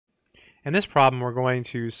In this problem, we're going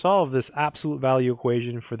to solve this absolute value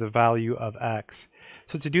equation for the value of x.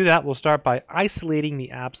 So to do that, we'll start by isolating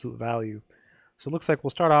the absolute value. So it looks like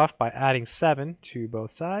we'll start off by adding 7 to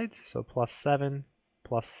both sides. So plus 7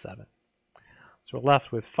 plus 7. So we're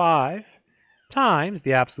left with 5 times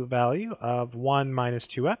the absolute value of 1 minus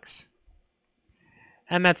 2x.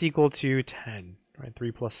 And that's equal to 10. Right?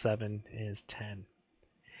 3 plus 7 is 10.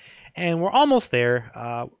 And we're almost there.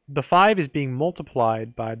 The 5 is being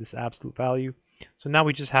multiplied by this absolute value. So now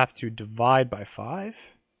we just have to divide by 5.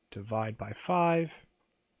 Divide by 5.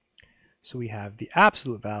 So we have the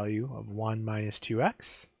absolute value of 1 minus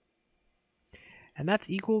 2x. And that's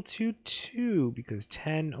equal to 2 because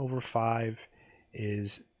 10 over 5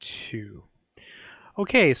 is 2.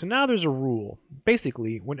 Okay, so now there's a rule.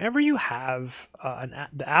 Basically, whenever you have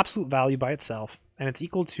the absolute value by itself and it's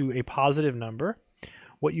equal to a positive number,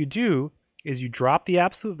 what you do is you drop the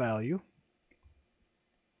absolute value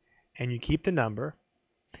and you keep the number,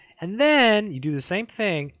 and then you do the same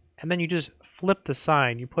thing and then you just flip the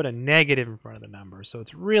sign. You put a negative in front of the number. So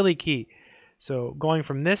it's really key. So going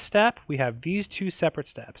from this step, we have these two separate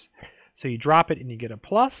steps. So you drop it and you get a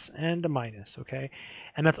plus and a minus, okay?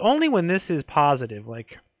 And that's only when this is positive.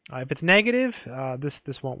 Like if it's negative,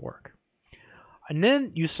 this won't work. And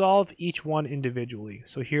then you solve each one individually.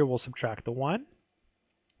 So here we'll subtract the 1.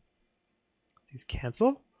 These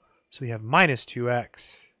cancel. So we have minus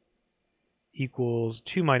 2x equals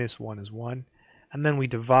 2 minus 1 is 1. And then we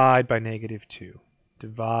divide by negative 2.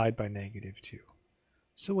 Divide by negative 2.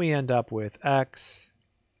 So we end up with x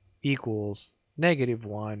equals negative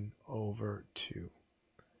 1 over 2.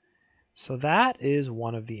 So that is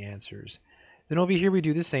one of the answers. Then over here we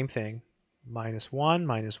do the same thing. Minus 1,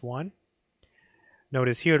 minus 1.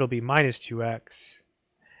 Notice here it'll be minus 2x.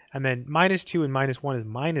 And then minus 2 and minus 1 is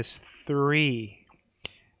minus 3.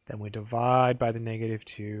 Then we divide by the negative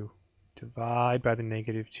 2. Divide by the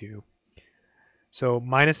negative 2. So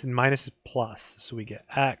minus and minus is plus. So we get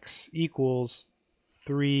x equals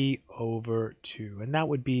 3 over 2. And that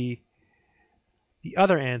would be the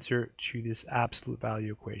other answer to this absolute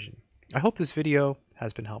value equation. I hope this video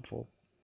has been helpful.